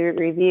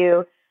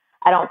review.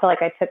 I don't feel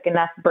like I took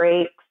enough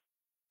breaks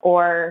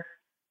or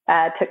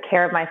took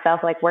care of myself,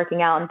 like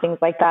working out and things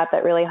like that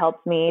really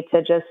helped me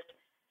to just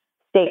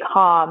stay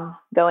calm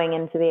going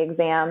into the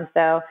exam.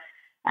 So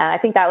I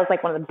think that was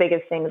like one of the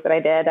biggest things that I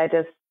did. I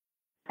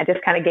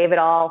just kind of gave it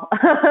all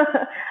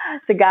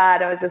to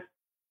God.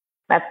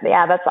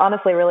 That's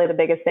honestly really the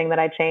biggest thing that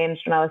I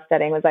changed when I was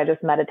studying, was I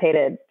just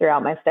meditated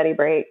throughout my study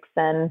breaks,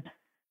 and,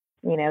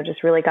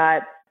 just really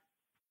got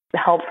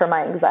help for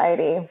my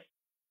anxiety.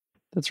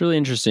 That's really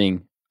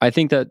interesting. I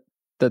think that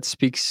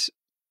speaks,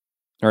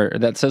 or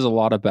that says a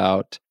lot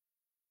about,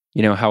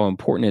 how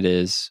important it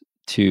is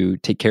to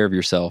take care of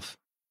yourself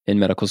in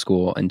medical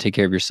school and take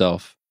care of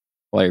yourself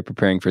while you're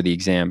preparing for the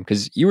exam,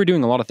 because you were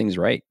doing a lot of things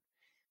right,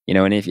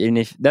 and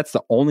if that's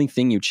the only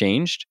thing you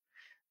changed,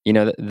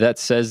 that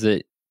says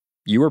that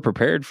you were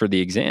prepared for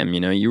the exam.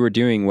 You were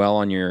doing well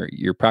on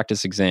your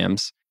practice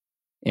exams,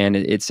 and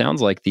it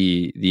sounds like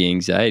the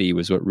anxiety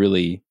was what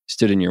really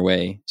stood in your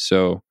way.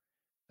 So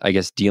I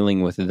guess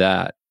dealing with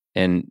that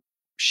and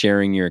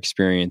sharing your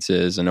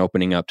experiences and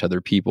opening up to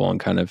other people and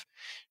kind of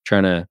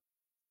trying to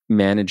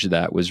manage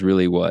that was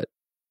really what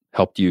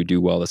helped you do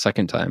well the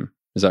second time.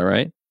 Is that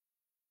right?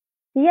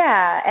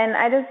 Yeah. And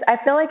I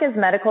feel like as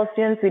medical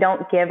students, we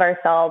don't give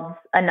ourselves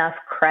enough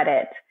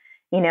credit,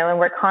 and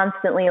we're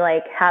constantly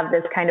like have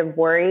this kind of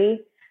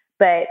worry.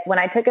 But when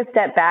I took a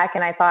step back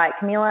and I thought,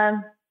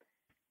 Camila,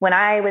 when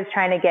I was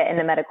trying to get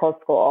into medical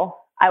school,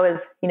 I was,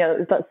 it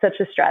was such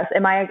a stress.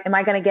 Am I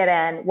going to get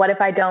in? What if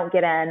I don't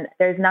get in?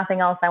 There's nothing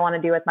else I want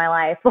to do with my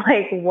life.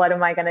 Like, what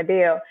am I going to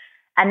do?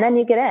 And then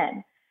you get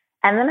in.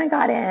 And then I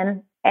got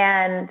in,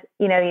 and,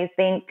 you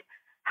think,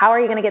 how are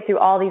you going to get through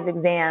all these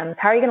exams?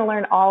 How are you going to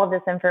learn all of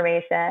this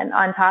information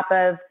on top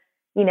of,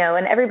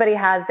 and everybody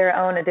has their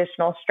own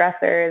additional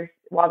stressors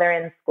while they're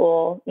in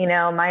school.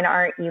 Mine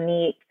aren't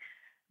unique,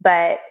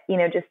 but,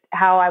 just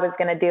how I was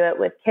going to do it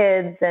with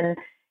kids and,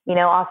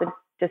 also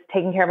just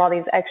taking care of all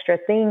these extra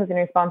things and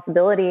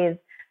responsibilities.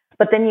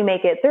 But then you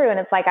make it through, and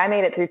it's like I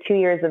made it through 2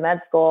 years of med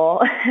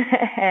school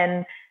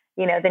and,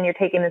 then you're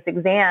taking this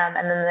exam,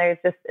 and then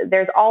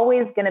there's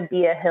always going to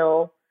be a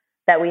hill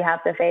that we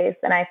have to face.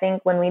 And I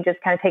think when we just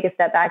kind of take a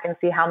step back and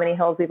see how many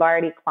hills we've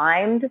already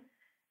climbed,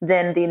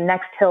 then the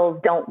next hills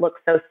don't look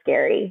so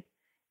scary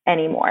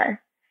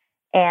anymore.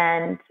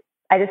 And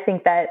I just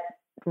think that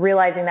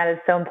realizing that is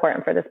so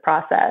important for this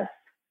process,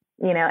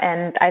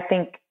 and I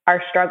think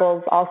our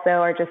struggles also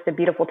are just a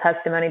beautiful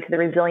testimony to the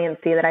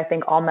resiliency that I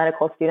think all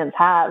medical students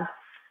have,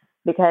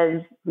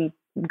 because we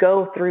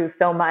go through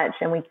so much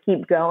and we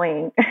keep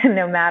going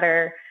no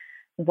matter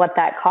what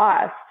that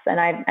costs. And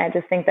I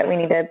just think that we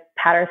need to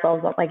pat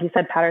ourselves, like you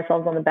said, pat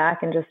ourselves on the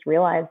back and just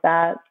realize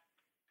that.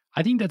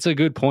 I think that's a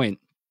good point.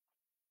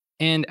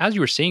 And as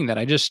you were saying that,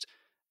 I just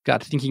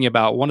got thinking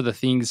about one of the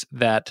things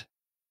that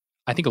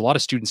I think a lot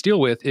of students deal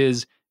with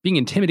is being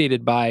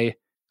intimidated by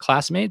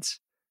classmates,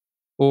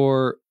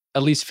 or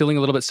at least feeling a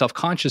little bit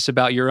self-conscious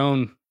about your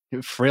own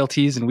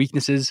frailties and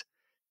weaknesses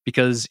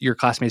because your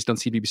classmates don't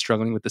seem to be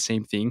struggling with the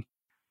same thing.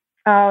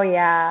 Oh,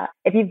 yeah.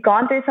 If you've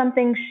gone through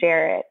something,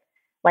 share it.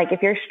 Like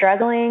if you're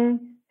struggling,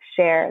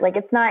 share. Like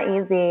it's not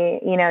easy,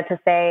 to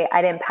say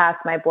I didn't pass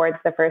my boards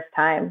the first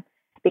time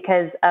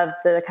because of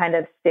the kind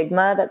of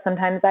stigma that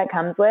sometimes that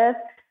comes with.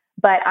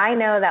 But I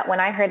know that when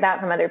I heard that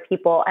from other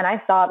people, and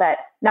I saw that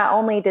not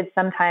only did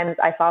sometimes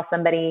I saw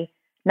somebody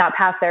not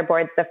pass their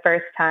boards the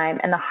first time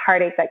and the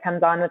heartache that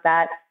comes on with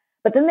that,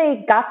 but then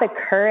they got the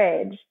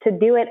courage to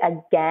do it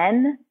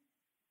again.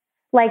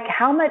 Like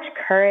how much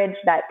courage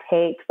that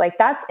takes, like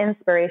that's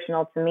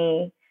inspirational to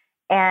me.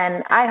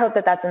 And I hope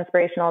that that's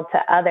inspirational to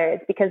others,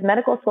 because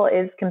medical school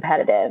is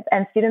competitive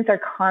and students are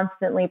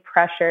constantly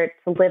pressured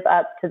to live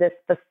up to this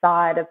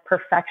facade of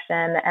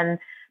perfection and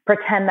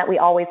pretend that we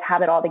always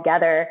have it all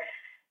together.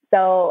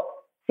 So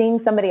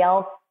seeing somebody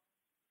else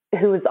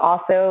who is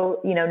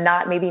also,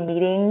 not maybe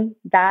meeting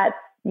that,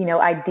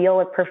 ideal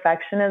of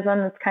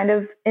perfectionism that's kind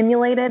of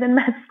emulated in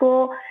med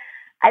school,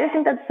 I just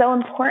think that's so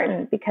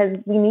important, because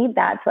we need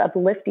that to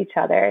uplift each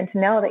other and to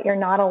know that you're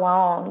not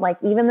alone. Like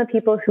even the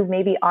people who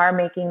maybe are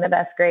making the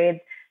best grades,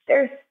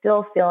 they're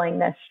still feeling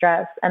this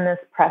stress and this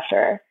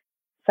pressure.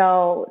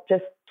 So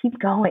just keep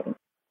going.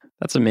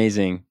 That's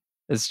amazing.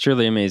 It's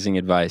truly amazing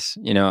advice.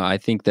 I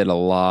think that a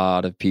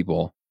lot of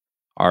people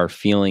are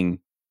feeling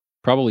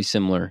probably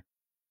similar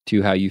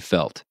to how you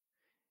felt.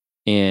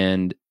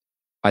 And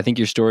I think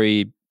your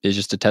story is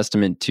just a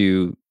testament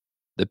to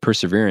the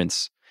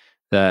perseverance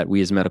that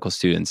we as medical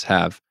students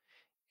have.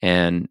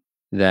 And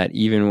that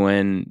even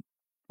when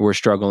we're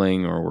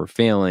struggling or we're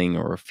failing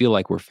or feel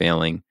like we're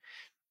failing,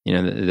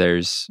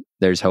 there's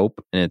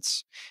hope. And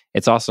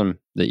it's awesome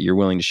that you're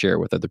willing to share it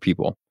with other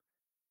people.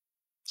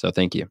 So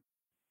thank you.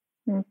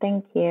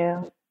 Thank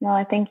you. No,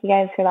 I thank you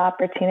guys for the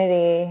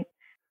opportunity.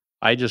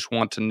 I just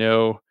want to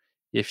know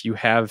if you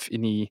have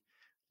any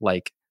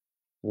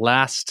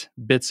last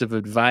bits of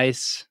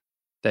advice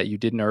that you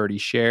didn't already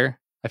share.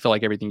 I feel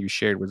like everything you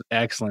shared was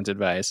excellent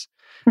advice.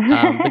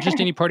 But just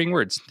any parting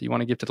words that you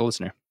want to give to the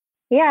listener.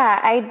 Yeah,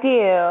 I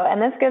do.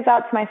 And this goes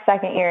out to my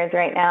second years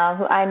right now,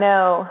 who I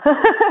know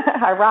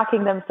are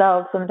rocking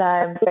themselves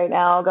sometimes right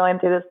now going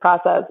through this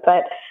process.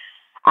 But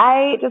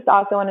I just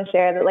also want to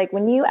share that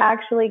when you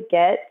actually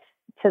get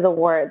to the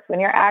wards, when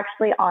you're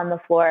actually on the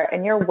floor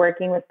and you're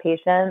working with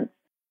patients,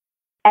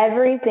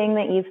 everything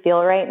that you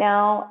feel right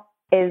now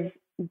is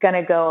going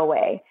to go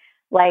away.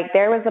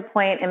 There was a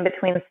point in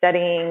between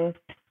studying,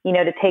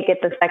 to take it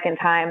the second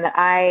time that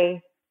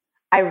I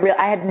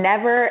had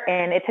never,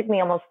 and it took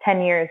me almost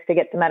 10 years to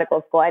get to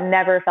medical school. I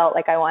never felt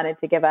like I wanted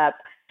to give up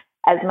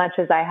as much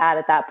as I had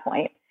at that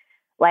point.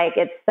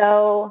 It's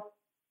so,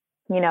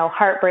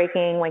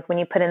 heartbreaking. When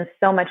you put in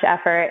so much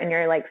effort and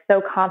you're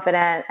so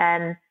confident,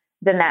 and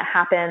then that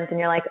happens and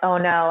you're like, oh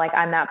no,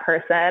 I'm that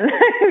person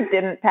who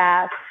didn't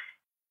pass.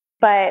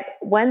 But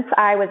once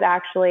I was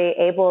actually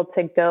able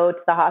to go to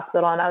the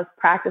hospital and I was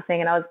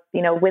practicing and I was,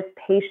 with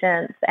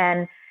patients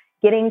and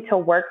getting to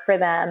work for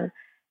them,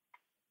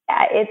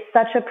 it's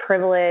such a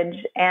privilege,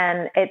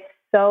 and it's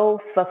so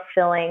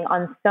fulfilling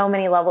on so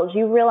many levels.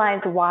 You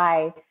realize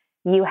why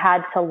you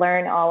had to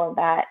learn all of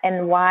that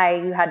and why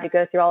you had to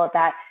go through all of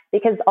that,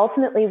 because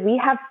ultimately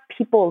we have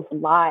people's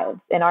lives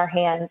in our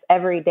hands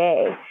every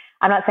day.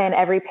 I'm not saying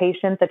every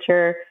patient that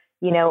you're,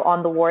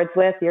 on the wards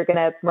with, you're going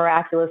to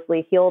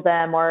miraculously heal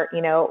them or,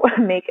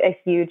 make a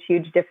huge,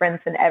 huge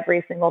difference in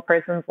every single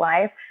person's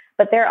life.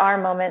 But there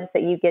are moments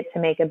that you get to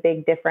make a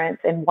big difference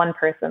in one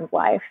person's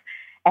life.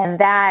 And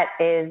that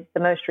is the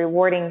most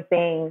rewarding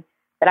thing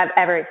that I've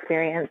ever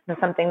experienced, and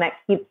something that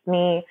keeps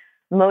me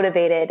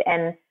motivated.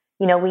 And,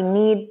 we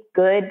need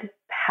good,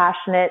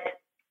 passionate,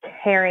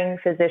 caring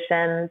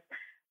physicians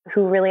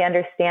who really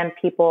understand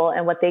people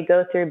and what they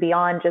go through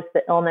beyond just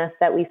the illness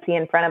that we see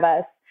in front of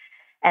us.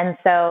 And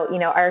so,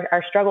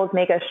 our struggles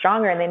make us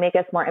stronger and they make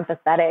us more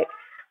empathetic.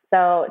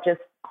 So just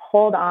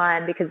hold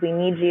on, because we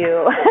need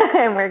you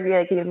and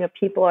we're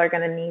people are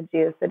going to need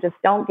you. So just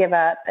don't give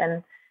up,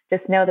 and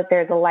just know that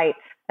there's a light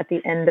at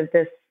the end of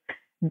this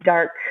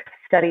dark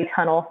study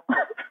tunnel.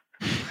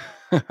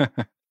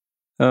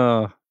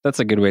 Oh, that's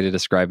a good way to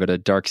describe it. A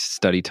dark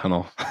study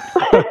tunnel.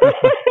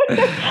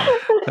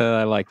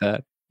 I like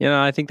that.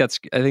 I think that's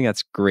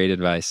great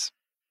advice.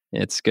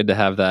 It's good to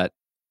have that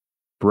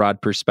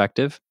broad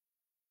perspective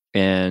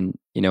and,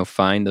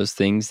 find those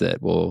things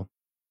that will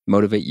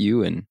motivate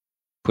you and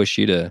push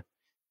you to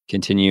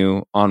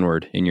continue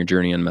onward in your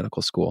journey in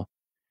medical school.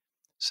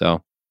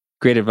 So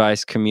great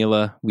advice,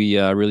 Camila. We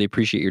really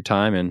appreciate your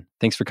time, and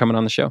thanks for coming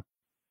on the show.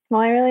 Well,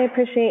 I really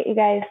appreciate you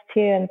guys too,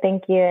 and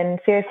thank you. And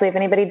seriously, if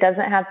anybody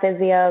doesn't have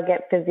physio,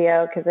 get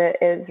physio, because it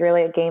is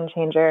really a game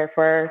changer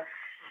for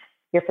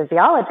your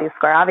physiology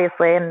score,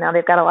 obviously. And now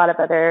they've got a lot of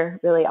other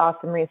really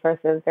awesome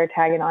resources they're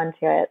tagging onto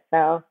it.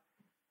 So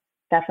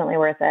definitely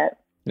worth it.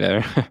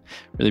 Yeah,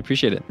 really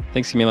appreciate it.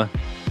 Thanks, Camila.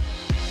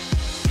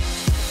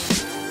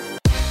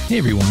 Hey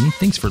everyone,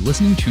 thanks for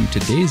listening to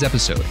today's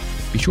episode.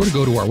 Be sure to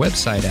go to our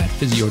website at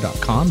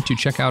physio.com to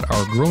check out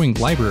our growing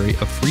library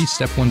of free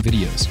Step 1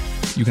 videos.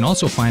 You can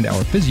also find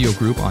our physio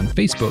group on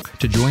Facebook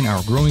to join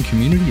our growing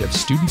community of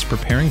students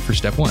preparing for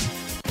Step 1.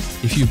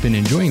 If you've been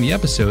enjoying the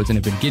episodes and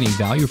have been getting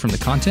value from the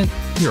content,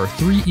 here are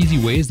 3 easy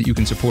ways that you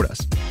can support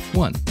us.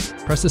 1.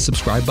 Press the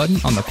subscribe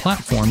button on the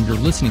platform you're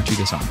listening to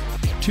this on.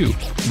 2.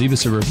 Leave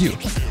us a review.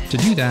 To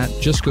do that,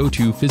 just go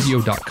to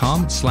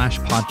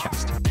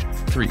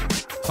physio.com/podcast. 3.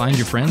 Find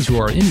your friends who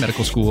are in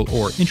medical school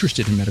or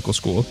interested in medical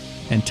school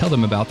and tell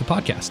them about the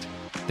podcast.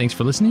 Thanks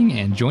for listening,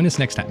 and join us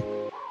next time.